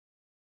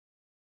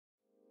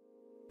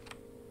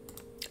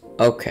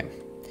Okay.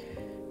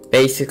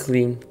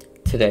 Basically,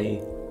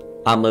 today,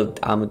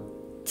 I'm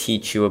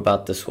teach you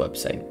about this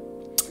website.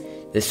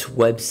 This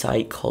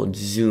website called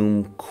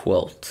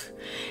zoomquilt.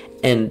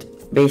 And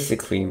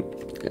basically,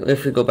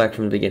 if we go back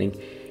from the beginning,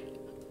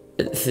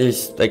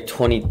 there's like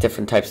 20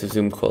 different types of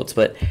Zoom quilts,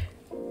 but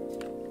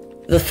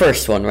the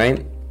first one,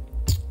 right?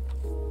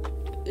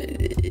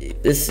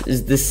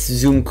 This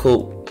Zoom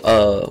quilt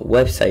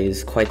website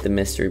is quite the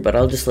mystery, but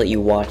I'll just let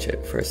you watch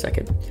it for a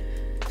second.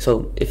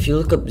 So if you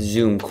look up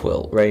Zoom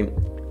quilt, right,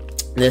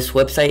 this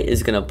website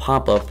is gonna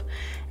pop up,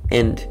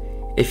 and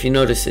if you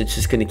notice, it's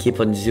just gonna keep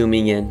on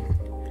zooming in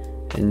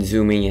and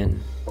zooming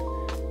in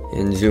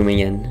and zooming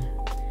in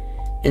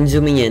and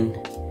zooming in,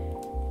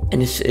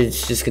 and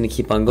it's just gonna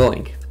keep on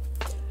going.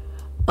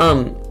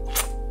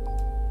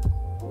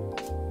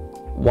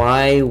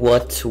 Why,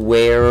 what,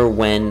 where,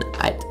 when,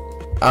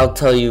 I'll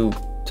tell you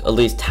at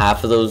least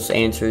half of those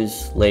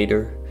answers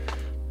later,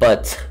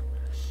 but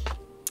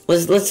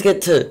let's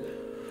get to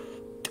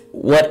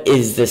what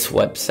is this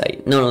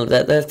website. No,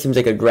 that seems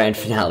like a grand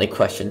finale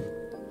question.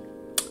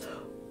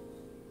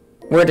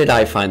 Where did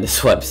I find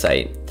this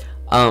website?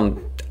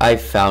 I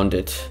found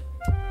it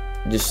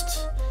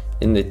just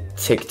in the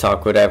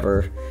TikTok,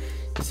 whatever,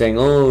 saying,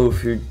 oh,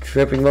 if you're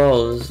tripping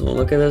balls, well,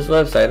 look at this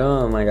website.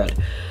 Oh my god.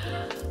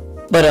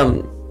 But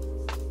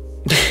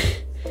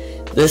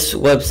this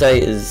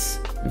website is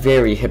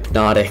very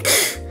hypnotic.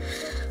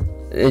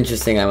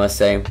 Interesting, I must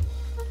say.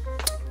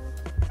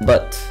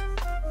 But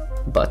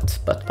I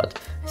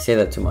say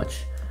that too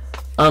much.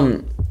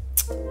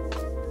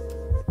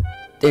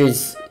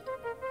 There's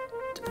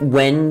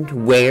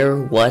when, where,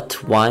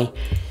 what, why.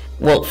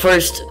 Well,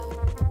 first,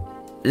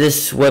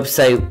 this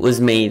website was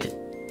made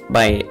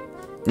by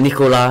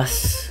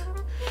Nicolas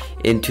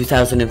in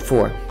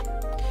 2004.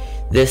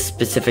 This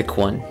specific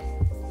one.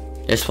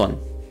 This one.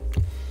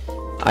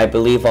 I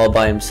believe all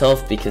by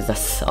himself because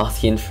that's all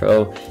the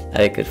info that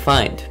I could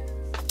find.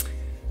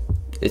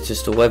 It's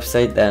just a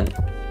website that,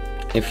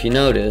 if you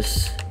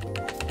notice,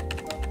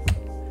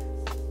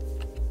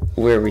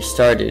 where we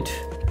started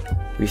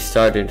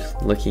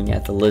looking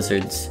at the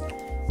lizards,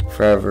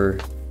 forever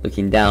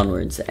looking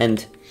downwards,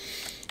 and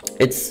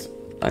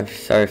I'm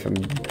sorry if I'm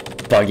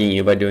bugging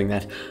you by doing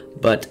that,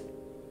 but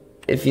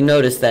if you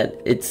notice that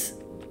it's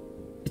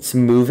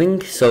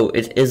moving, so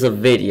it is a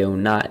video,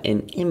 not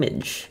an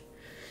image.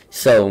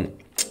 So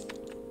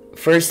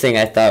first thing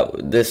I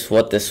thought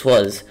what this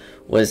was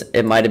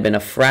it might have been a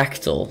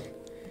fractal.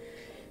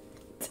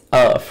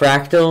 A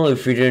fractal,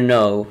 if you didn't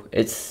know,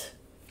 it's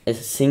a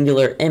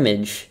singular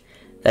image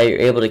that you're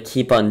able to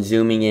keep on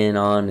zooming in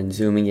on and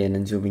zooming in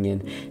and zooming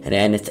in,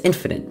 and it's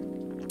infinite.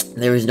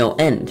 There is no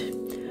end.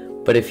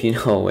 But if you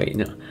know,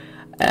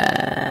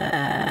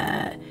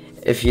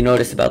 if you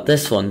notice about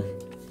this one,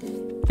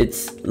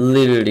 it's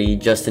literally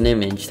just an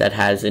image that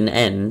has an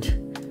end.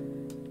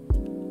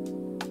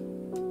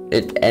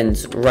 It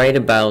ends right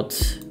about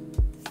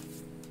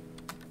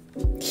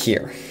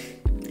here.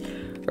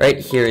 Right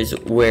here is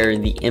where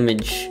the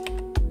image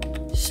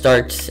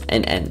starts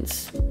and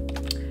ends.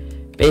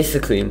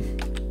 Basically,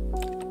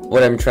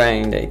 what I'm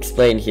trying to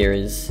explain here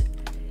is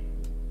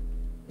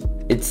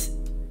it's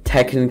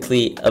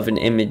technically of an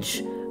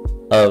image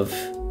of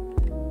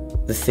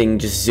the thing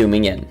just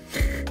zooming in.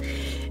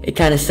 It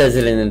kind of says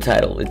it in the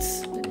title.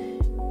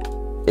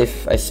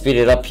 If I speed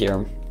it up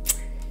here,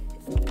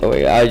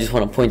 I just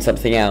want to point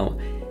something out.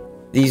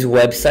 These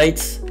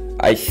websites,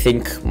 I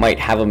think, might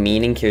have a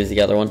meaning. Here's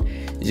the other one.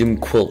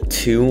 zoomquilt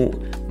 2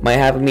 might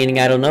have a meaning,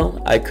 I don't know.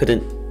 I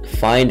couldn't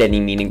find any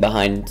meaning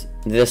behind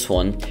this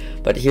one.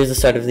 But here's the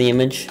start of the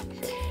image.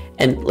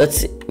 And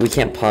we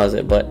can't pause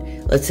it, but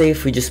let's say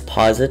if we just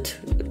pause it,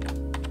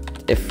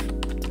 if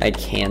I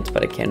can't,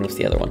 but I can with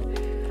the other one.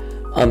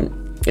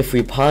 If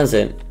we pause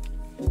it,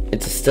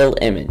 it's a still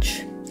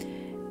image.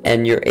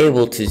 And you're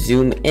able to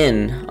zoom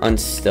in on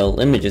still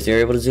images. You're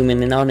able to zoom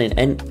in and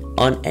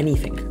on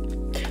anything.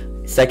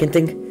 Second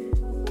thing,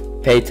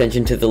 pay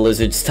attention to the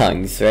lizard's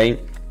tongues, right?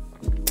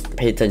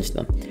 Pay attention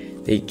to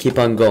them. They keep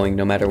on going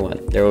no matter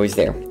what. They're always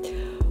there.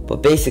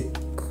 But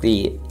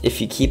basically, if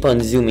you keep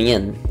on zooming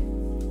in,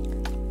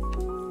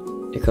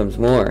 it comes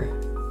more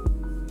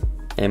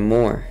and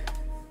more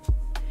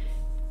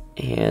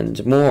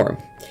and more.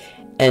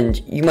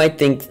 And you might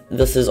think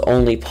this is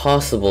only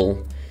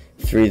possible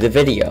through the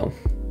video.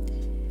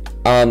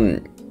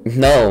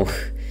 No,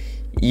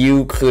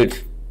 you could,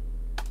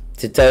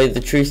 to tell you the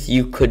truth,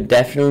 you could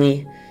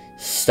definitely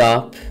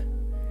stop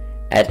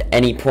at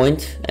any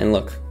point, and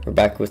look, we're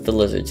back with the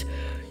lizards.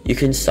 You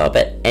can stop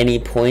at any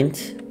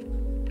point,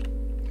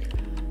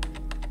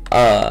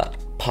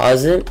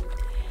 pause it,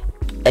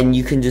 and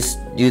you can just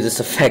do this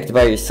effect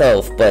by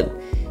yourself, but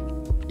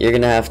you're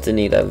gonna have to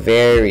need a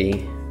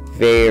very,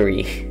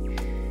 very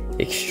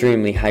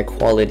extremely high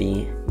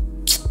quality,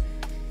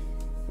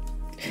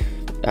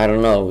 I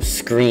don't know,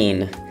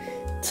 screen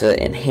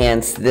to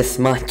enhance this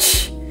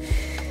much.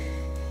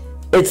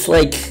 It's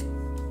like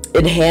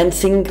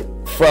enhancing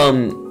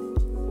from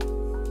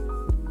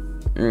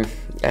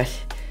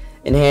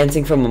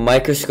enhancing from a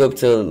microscope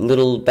to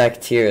little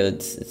bacteria.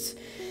 It's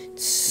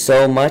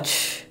so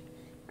much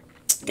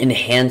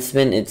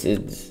enhancement.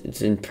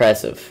 It's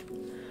impressive.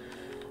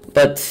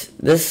 But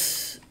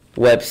this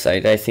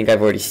website, I think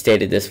I've already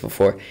stated this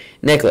before.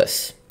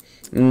 Nicholas,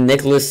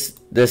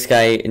 this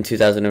guy in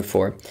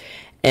 2004,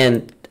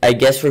 and I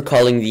guess we're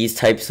calling these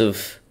types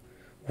of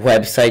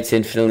websites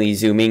infinitely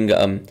zooming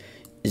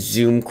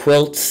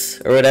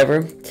zoomquilts or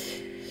whatever.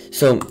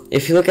 So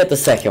if you look at the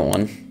second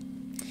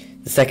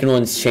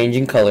one's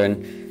changing color,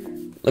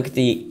 and look at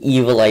the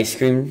evil ice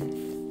cream.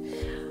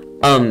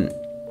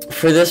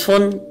 For this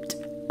one,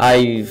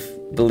 I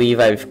believe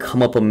I've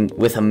come up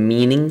with a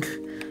meaning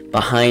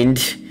behind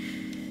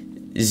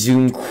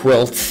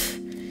zoomquilt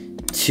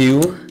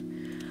 2.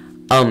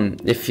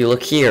 If you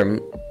look here,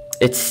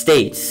 it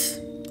states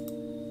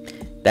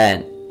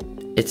that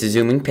it's a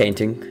zooming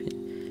painting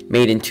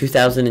made in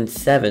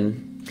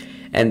 2007,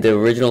 and the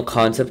original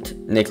concept,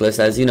 Nicholas,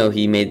 as you know,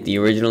 he made the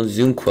original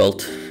zoom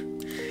quilt.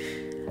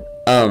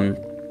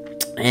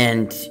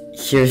 And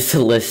here's the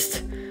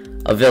list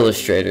of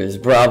illustrators.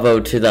 Bravo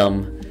to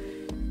them,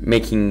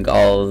 making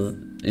all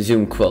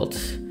zoom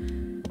quilts.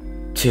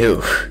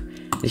 2.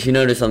 If you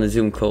notice on the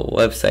zoom quilt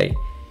website,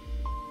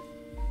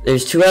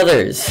 there's 2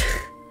 others.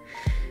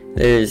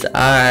 There's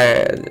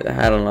I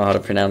don't know how to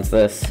pronounce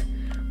this,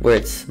 where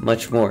it's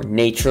much more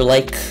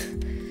nature-like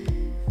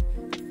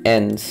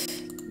and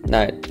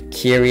not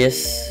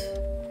curious.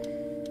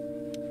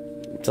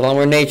 It's a lot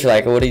more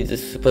nature-like. What are you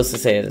supposed to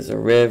say? There's a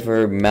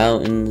river,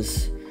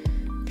 mountains,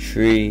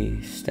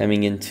 tree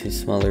stemming into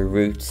smaller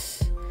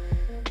roots,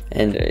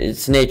 and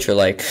it's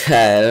nature-like.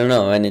 I don't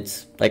know. And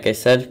it's like I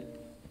said,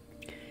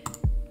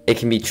 it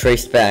can be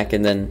traced back,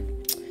 and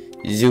then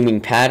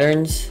zooming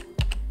patterns.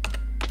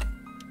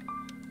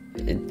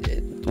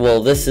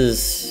 Well, this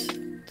is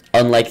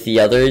unlike the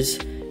others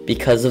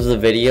because of the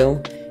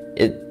video.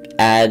 It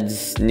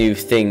adds new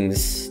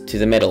things to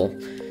the middle.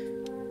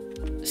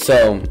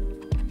 So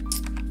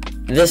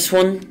this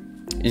one,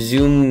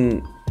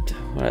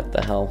 what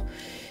the hell,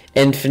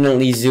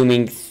 infinitely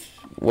zooming,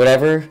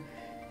 whatever,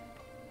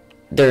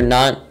 they're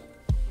not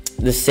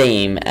the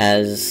same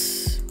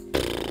as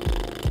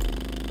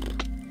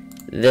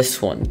this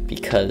one,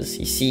 because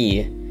you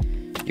see,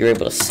 you're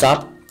able to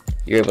stop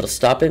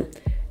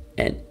it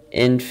and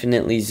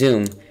infinitely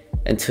zoom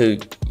until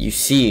you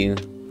see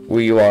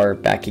where you are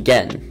back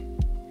again.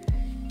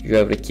 You're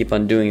able to keep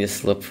on doing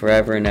this loop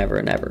forever and ever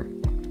and ever.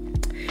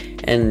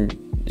 And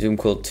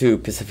zoomquilt 2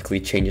 specifically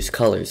changes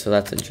colors, so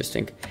that's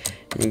interesting.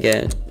 And you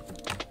get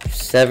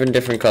 7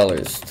 different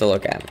colors to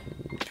look at.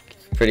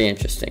 Pretty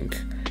interesting.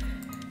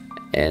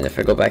 And if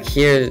I go back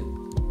here,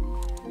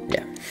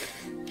 yeah.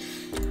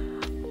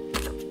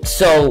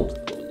 So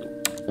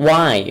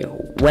why,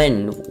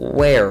 when,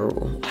 where,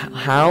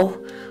 how?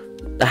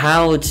 The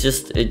how, it's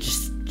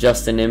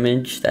just an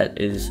image that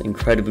is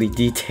incredibly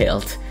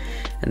detailed,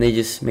 and they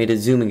just made a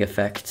zooming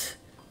effect,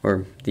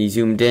 or they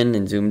zoomed in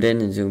and zoomed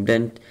in and zoomed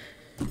in,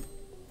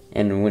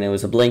 and when it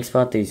was a blank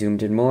spot they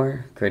zoomed in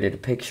more, created a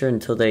picture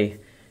until they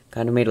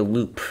kind of made a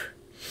loop.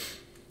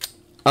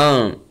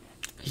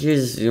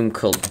 Here's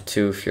zoomquilt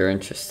 2 if you're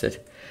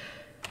interested.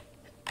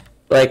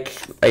 Like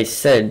I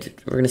said,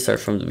 we're gonna start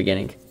from the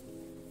beginning.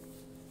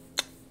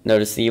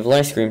 Notice the evil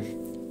ice cream.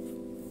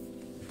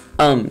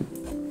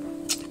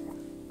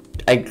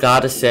 I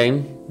gotta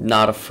say,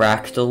 not a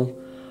fractal,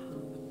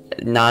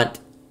 not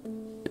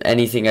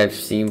anything I've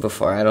seen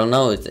before. I don't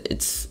know.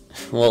 It's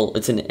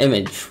an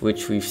image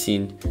which we've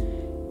seen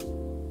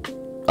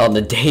on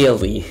the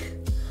daily,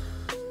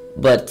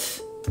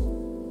 but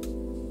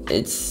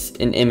it's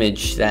an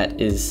image that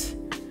is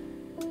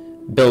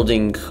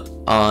building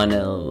on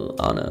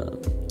a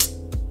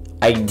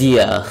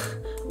idea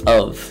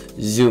of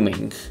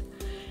zooming,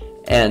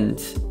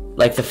 and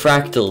like the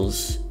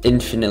fractals,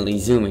 infinitely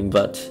zooming,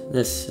 but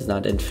this is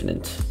not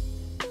infinite.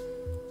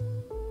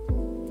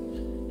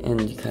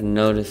 And you kind of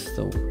notice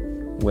the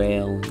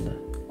whale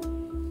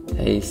and the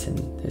face, and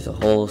there's a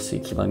hole, so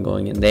you keep on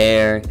going in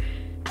there.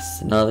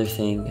 It's another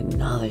thing,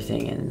 another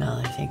thing, and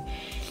another thing.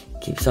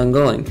 It keeps on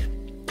going.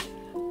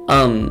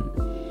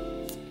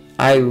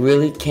 I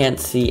really can't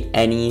see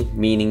any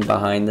meaning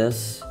behind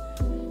this,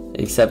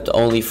 except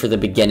only for the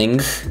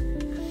beginning.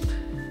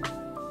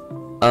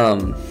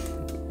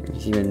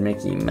 Even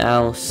Mickey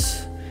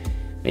Mouse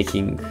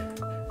making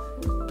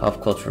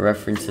pop culture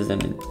references,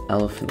 and an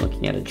elephant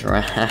looking at a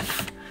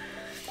giraffe.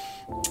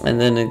 And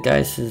then a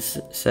guy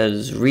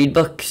says read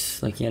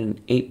books, looking at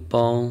an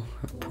 8-ball,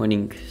 or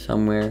pointing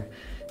somewhere.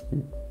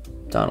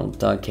 Donald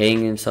Duck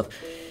hanging himself.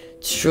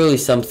 It's truly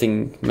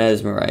something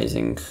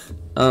mesmerizing.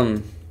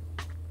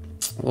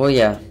 Well,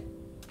 yeah,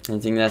 I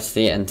think that's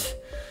the end.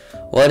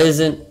 What is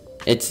it?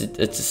 It's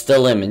a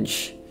still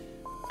image.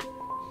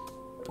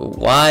 But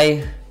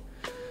why?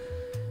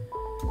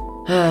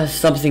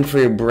 Something for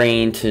your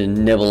brain to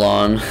nibble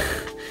on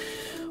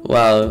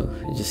while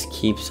it just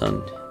keeps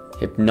on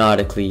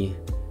hypnotically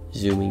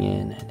zooming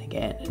in and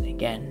again and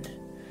again.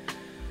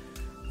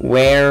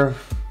 Where?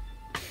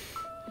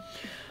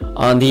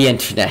 On the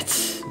internet,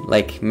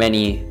 like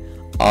many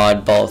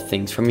oddball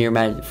things from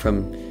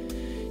from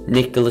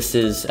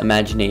Nicholas's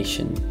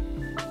imagination.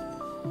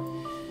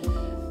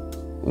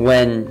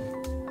 When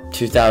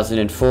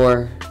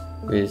 2004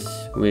 is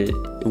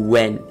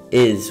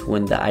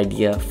when the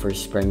idea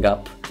first sprang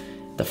up,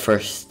 the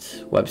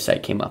first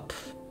website came up.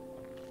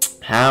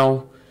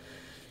 How?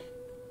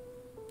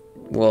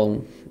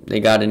 Well, they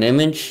got an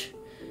image,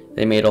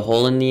 they made a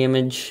hole in the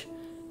image,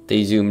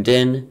 they zoomed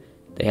in,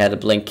 they had a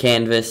blank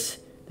canvas,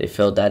 they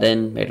filled that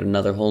in, made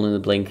another hole in the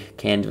blank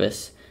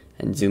canvas,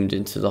 and zoomed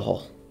into the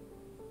hole.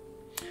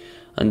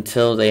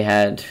 Until they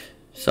had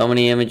so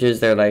many images,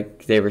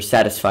 they were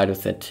satisfied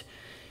with it,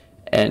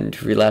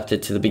 and relapsed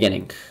it to the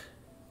beginning.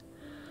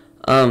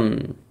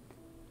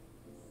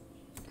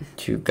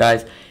 To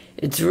guys,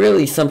 it's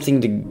really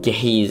something to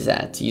gaze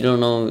at. You don't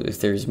know if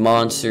there's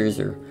monsters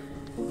or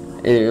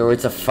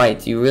it's a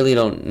fight. You really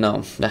don't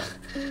know.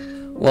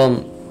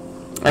 Well,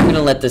 I'm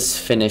gonna let this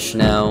finish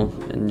now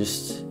and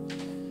just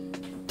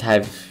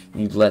have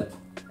you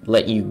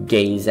let you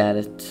gaze at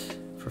it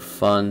for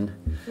fun.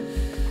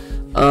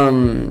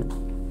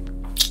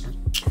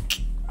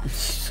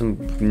 Some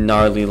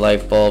gnarly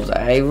light bulbs.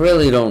 I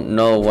really don't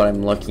know what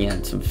I'm looking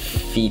at. Some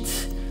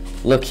feet.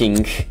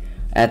 Looking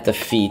at the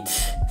feet.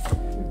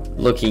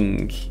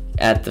 Looking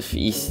at the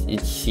feet.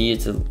 See,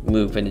 it's a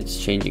loop and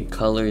it's changing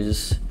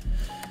colors.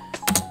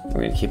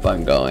 We're gonna keep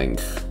on going.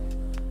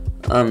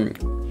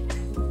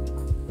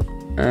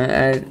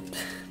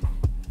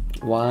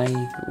 Why,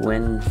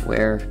 when,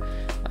 where?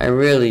 I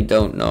really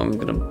don't know. I'm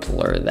gonna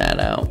blur that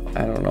out.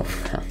 I don't know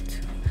how to.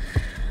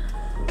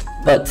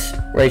 But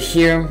right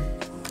here,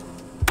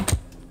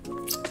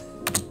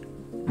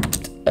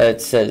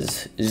 it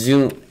says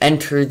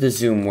enter the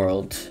Zoom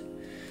world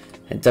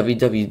at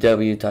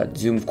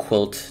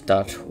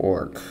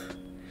www.zoomquilt.org.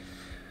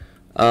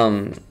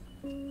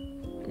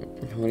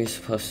 What are you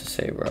supposed to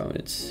say, bro?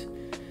 It's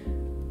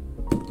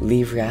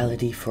leave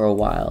reality for a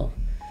while.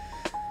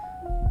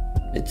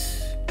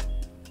 It's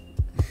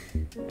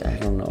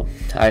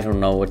I don't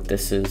know what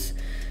this is.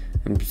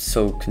 I'm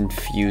so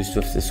confused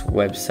with this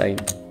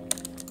website.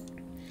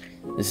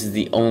 This is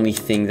the only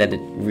thing that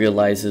it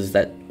realizes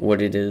that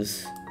what it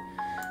is.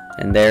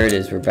 And there it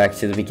is. We're back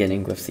to the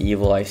beginning with the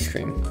evil ice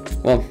cream.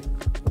 Well,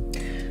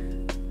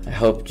 I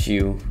hoped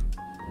you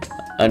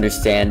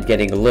understand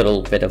getting a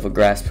little bit of a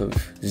grasp of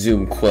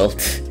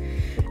ZoomQuilt.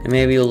 And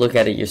maybe you'll look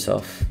at it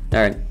yourself.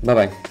 Alright,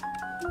 bye-bye.